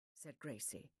said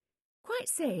Gracie. "Quite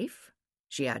safe,"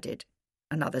 she added.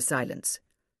 Another silence.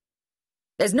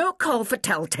 "There's no call for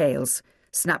telltales,"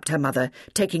 snapped her mother,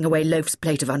 taking away Loaf's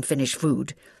plate of unfinished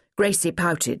food. Gracie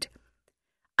pouted.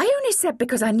 "I only said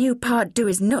because I knew Pa'd do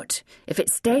his nut if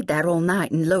it stayed there all night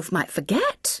and Loaf might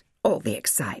forget all the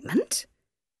excitement."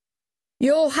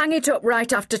 "You'll hang it up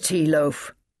right after tea,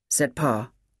 Loaf," said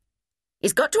Pa.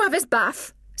 "He's got to have his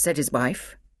bath," said his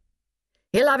wife.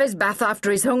 "He'll have his bath after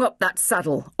he's hung up that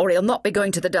saddle, or he'll not be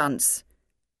going to the dance."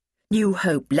 New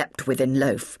hope leapt within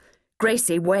Loaf.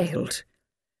 Gracie wailed.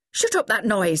 "Shut up that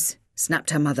noise," snapped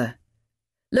her mother.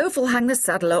 "Loaf'll hang the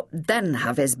saddle up, then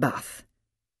have his bath."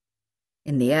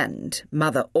 In the end,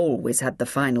 Mother always had the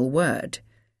final word.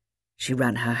 She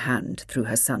ran her hand through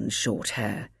her son's short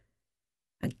hair.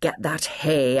 "And get that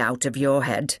hay out of your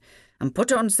head, and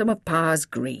put on some of Pa's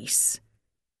grease."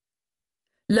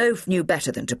 Loaf knew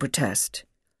better than to protest.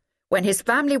 When his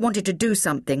family wanted to do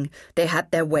something, they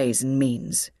had their ways and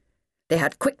means. They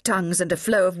had quick tongues and a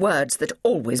flow of words that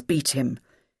always beat him.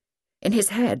 In his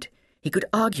head, he could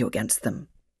argue against them.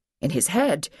 In his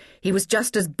head, he was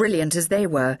just as brilliant as they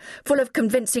were, full of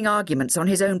convincing arguments on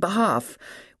his own behalf,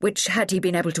 which, had he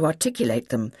been able to articulate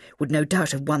them, would no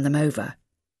doubt have won them over.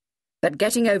 But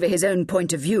getting over his own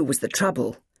point of view was the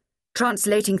trouble.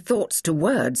 Translating thoughts to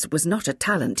words was not a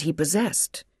talent he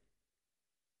possessed.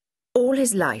 All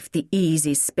his life the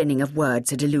easy spinning of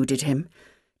words had eluded him,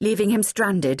 leaving him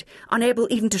stranded,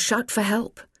 unable even to shout for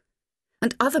help.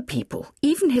 And other people,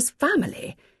 even his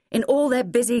family, in all their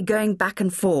busy going back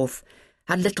and forth,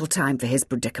 had little time for his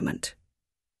predicament.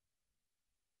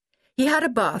 He had a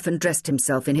bath and dressed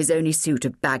himself in his only suit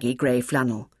of baggy grey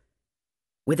flannel.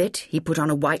 With it he put on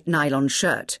a white nylon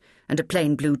shirt and a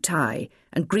plain blue tie,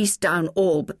 and greased down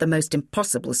all but the most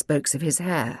impossible spokes of his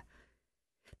hair.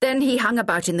 Then he hung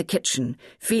about in the kitchen,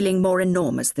 feeling more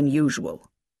enormous than usual,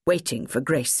 waiting for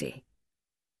Gracie.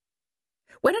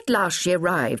 When at last she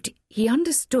arrived, he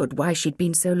understood why she'd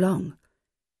been so long.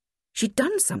 She'd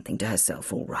done something to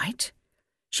herself, all right.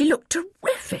 She looked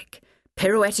terrific,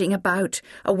 pirouetting about,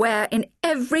 aware in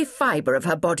every fibre of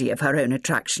her body of her own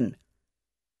attraction.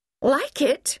 "Like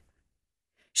it?"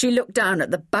 She looked down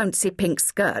at the bouncy pink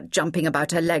skirt jumping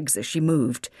about her legs as she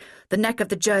moved, the neck of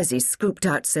the jersey scooped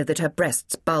out so that her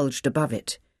breasts bulged above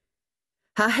it.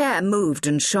 Her hair moved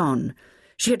and shone.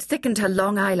 She had thickened her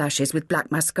long eyelashes with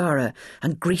black mascara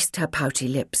and greased her pouty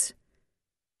lips.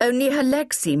 Only her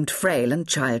legs seemed frail and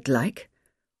childlike.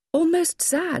 Almost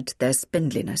sad, their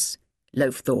spindliness,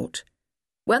 Loaf thought.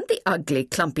 Weren't the ugly,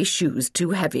 clumpy shoes too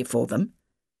heavy for them?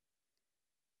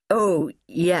 "Oh,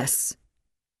 yes,"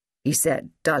 he said,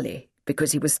 dully,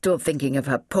 because he was still thinking of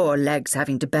her poor legs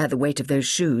having to bear the weight of those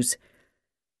shoes.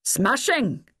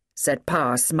 "Smashing," said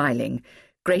Pa, smiling.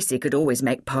 Gracie could always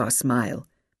make Pa smile.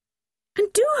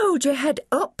 "And do hold your head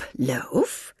up,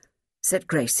 Loaf," said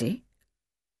Gracie.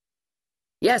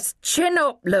 "Yes, chin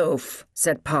up, Loaf,"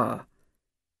 said Pa.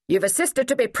 "You've a sister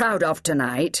to be proud of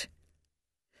tonight."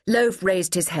 Loaf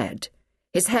raised his head.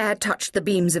 His hair touched the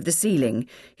beams of the ceiling.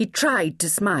 He tried to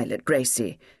smile at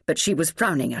Gracie, but she was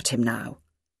frowning at him now.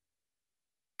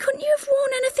 "Couldn't you have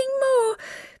worn anything more,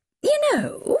 you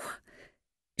know?"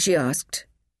 she asked.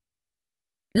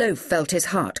 Loaf felt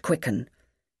his heart quicken.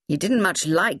 He didn't much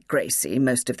like Gracie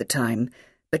most of the time,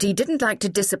 but he didn't like to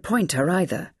disappoint her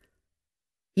either.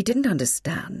 He didn't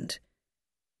understand.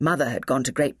 Mother had gone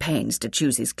to great pains to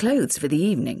choose his clothes for the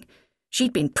evening.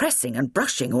 She'd been pressing and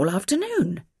brushing all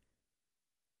afternoon.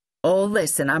 "All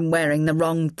this and I'm wearing the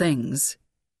wrong things,"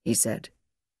 he said.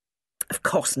 "Of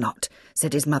course not,"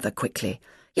 said his mother quickly.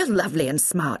 "You're lovely and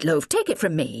smart, Loaf, take it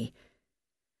from me."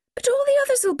 "But all the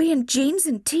others will be in jeans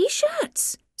and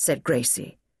T-shirts," said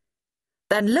Gracie.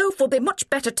 "Then Loaf will be much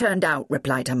better turned out,"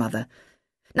 replied her mother.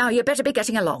 "Now you'd better be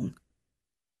getting along."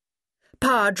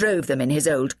 Pa drove them in his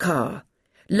old car.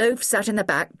 Loaf sat in the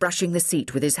back, brushing the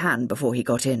seat with his hand before he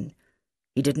got in.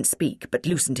 He didn't speak, but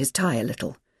loosened his tie a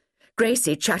little.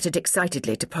 Gracie chatted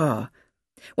excitedly to Pa.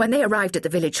 When they arrived at the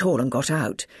village hall and got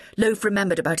out, Loaf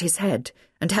remembered about his head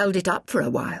and held it up for a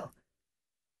while.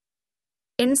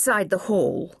 Inside the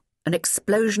hall, an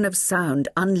explosion of sound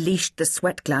unleashed the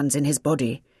sweat glands in his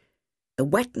body. The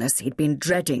wetness he'd been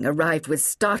dreading arrived with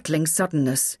startling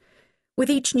suddenness. With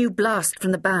each new blast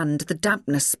from the band, the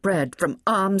dampness spread from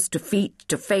arms to feet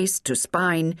to face to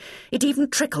spine. It even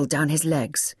trickled down his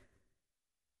legs.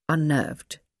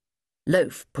 Unnerved,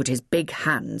 Loaf put his big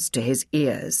hands to his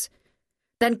ears,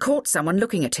 then caught someone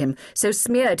looking at him, so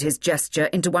smeared his gesture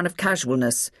into one of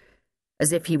casualness,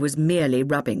 as if he was merely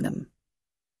rubbing them.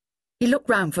 He looked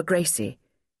round for Gracie.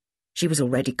 She was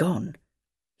already gone.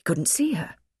 He couldn't see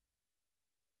her.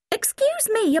 "Excuse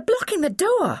me, you're blocking the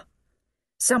door,"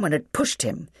 Someone had pushed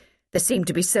him. There seemed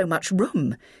to be so much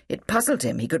room. It puzzled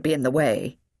him he could be in the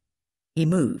way. He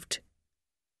moved.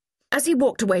 As he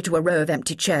walked away to a row of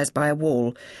empty chairs by a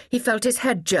wall, he felt his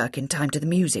head jerk in time to the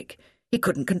music. He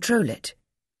couldn't control it.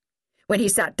 When he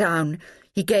sat down,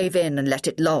 he gave in and let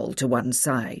it loll to one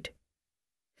side.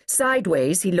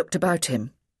 Sideways, he looked about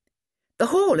him. The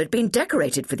hall had been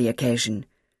decorated for the occasion.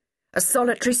 A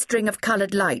solitary string of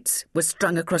coloured lights was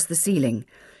strung across the ceiling.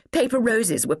 Paper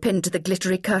roses were pinned to the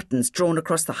glittery curtains drawn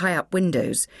across the high-up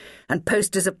windows, and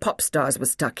posters of pop stars were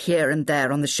stuck here and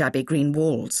there on the shabby green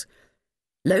walls.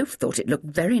 Loaf thought it looked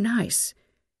very nice.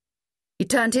 He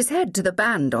turned his head to the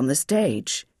band on the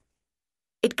stage.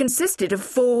 It consisted of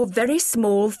 4 very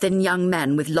small, thin young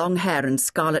men with long hair and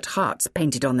scarlet hearts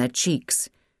painted on their cheeks.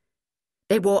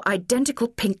 They wore identical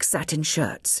pink satin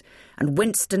shirts and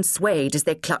winced and swayed as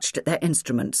they clutched at their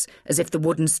instruments, as if the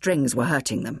wooden strings were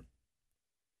hurting them.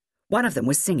 One of them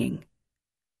was singing.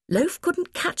 Loaf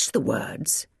couldn't catch the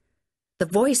words. The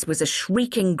voice was a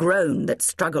shrieking groan that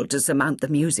struggled to surmount the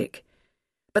music.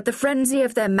 But the frenzy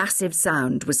of their massive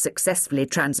sound was successfully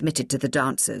transmitted to the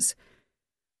dancers.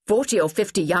 40 or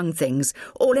 50 young things,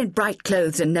 all in bright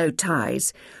clothes and no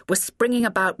ties, were springing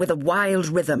about with a wild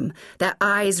rhythm, their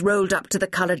eyes rolled up to the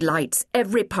coloured lights,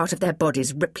 every part of their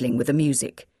bodies rippling with the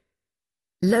music.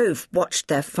 Loaf watched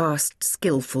their fast,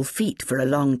 skillful feet for a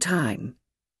long time.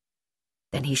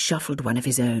 Then he shuffled one of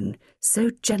his own,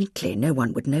 so gently no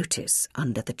one would notice,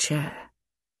 under the chair.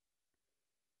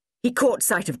 He caught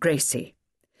sight of Gracie.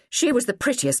 She was the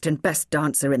prettiest and best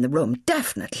dancer in the room,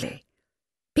 definitely.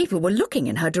 People were looking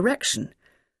in her direction.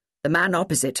 The man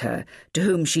opposite her, to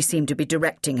whom she seemed to be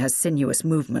directing her sinuous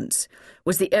movements,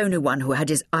 was the only one who had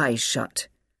his eyes shut.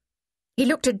 He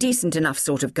looked a decent enough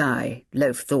sort of guy,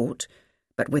 Loaf thought,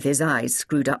 but with his eyes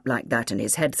screwed up like that and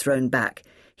his head thrown back,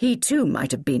 he too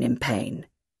might have been in pain.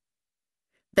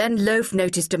 Then Loaf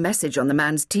noticed a message on the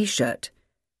man's T-shirt.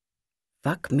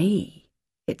 "Fuck me,"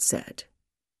 it said.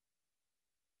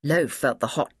 Loaf felt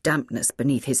the hot dampness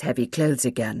beneath his heavy clothes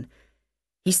again.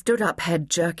 He stood up,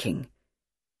 head jerking.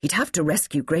 He'd have to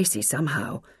rescue Gracie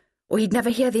somehow, or he'd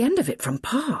never hear the end of it from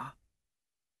Pa.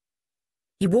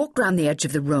 He walked round the edge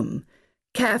of the room,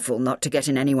 careful not to get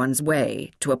in anyone's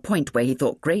way, to a point where he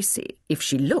thought Gracie, if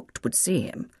she looked, would see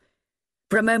him.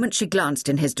 For a moment she glanced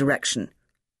in his direction.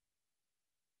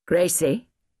 "Gracie,"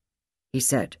 he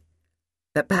said.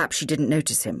 But perhaps she didn't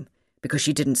notice him, because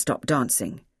she didn't stop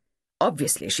dancing.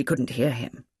 Obviously she couldn't hear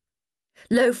him.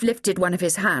 Loaf lifted one of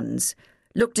his hands,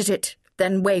 looked at it,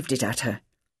 then waved it at her.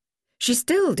 She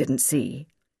still didn't see.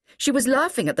 She was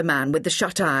laughing at the man with the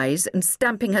shut eyes and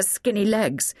stamping her skinny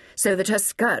legs so that her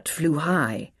skirt flew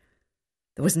high.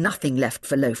 There was nothing left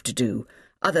for Loaf to do,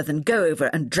 other than go over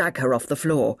and drag her off the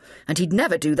floor, and he'd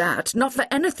never do that, not for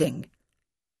anything.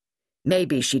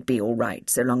 Maybe she'd be all right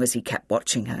so long as he kept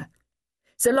watching her,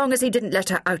 so long as he didn't let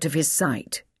her out of his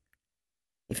sight.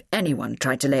 If anyone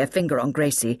tried to lay a finger on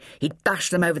Gracie, he'd bash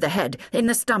them over the head, in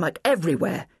the stomach,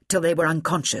 everywhere, till they were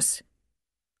unconscious.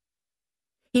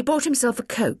 He bought himself a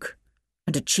Coke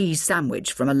and a cheese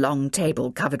sandwich from a long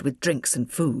table covered with drinks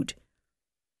and food.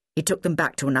 He took them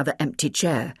back to another empty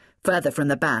chair, further from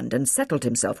the band, and settled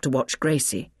himself to watch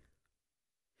Gracie.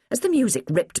 As the music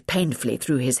ripped painfully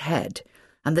through his head,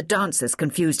 and the dancers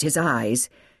confused his eyes,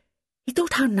 he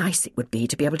thought how nice it would be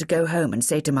to be able to go home and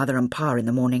say to Mother and Pa in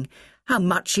the morning how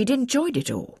much he'd enjoyed it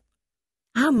all.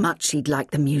 How much he'd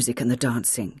liked the music and the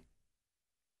dancing.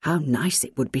 How nice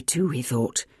it would be too, he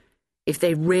thought, if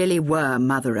they really were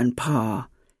Mother and Pa.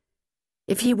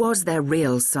 If he was their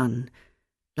real son,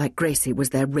 like Gracie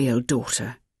was their real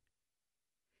daughter.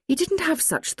 He didn't have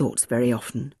such thoughts very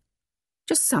often.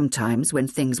 Just sometimes when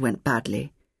things went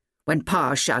badly, when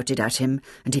Pa shouted at him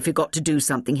and he forgot to do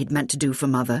something he'd meant to do for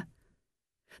Mother.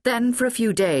 Then, for a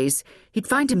few days, he'd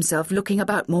find himself looking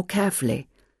about more carefully,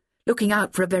 looking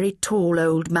out for a very tall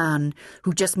old man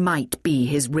who just might be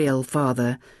his real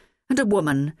father, and a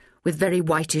woman with very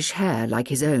whitish hair like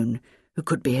his own, who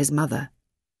could be his mother.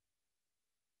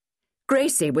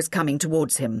 Gracie was coming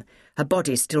towards him, her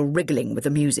body still wriggling with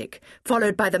the music,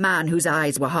 followed by the man whose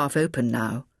eyes were half open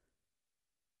now.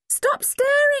 "Stop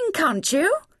staring, can't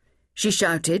you?" she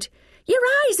shouted. "Your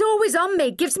eyes always on me,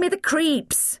 gives me the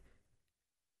creeps."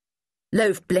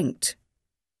 Loaf blinked.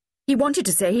 He wanted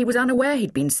to say he was unaware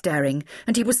he'd been staring,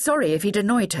 and he was sorry if he'd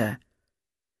annoyed her.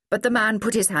 But the man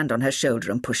put his hand on her shoulder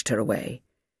and pushed her away.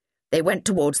 They went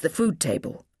towards the food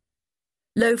table.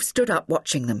 Loaf stood up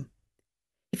watching them.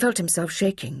 He felt himself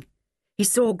shaking. He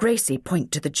saw Gracie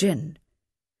point to the gin.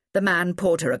 The man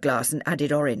poured her a glass and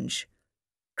added orange.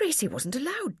 Gracie wasn't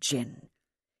allowed gin.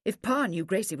 If Pa knew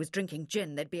Gracie was drinking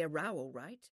gin, there'd be a row, all right.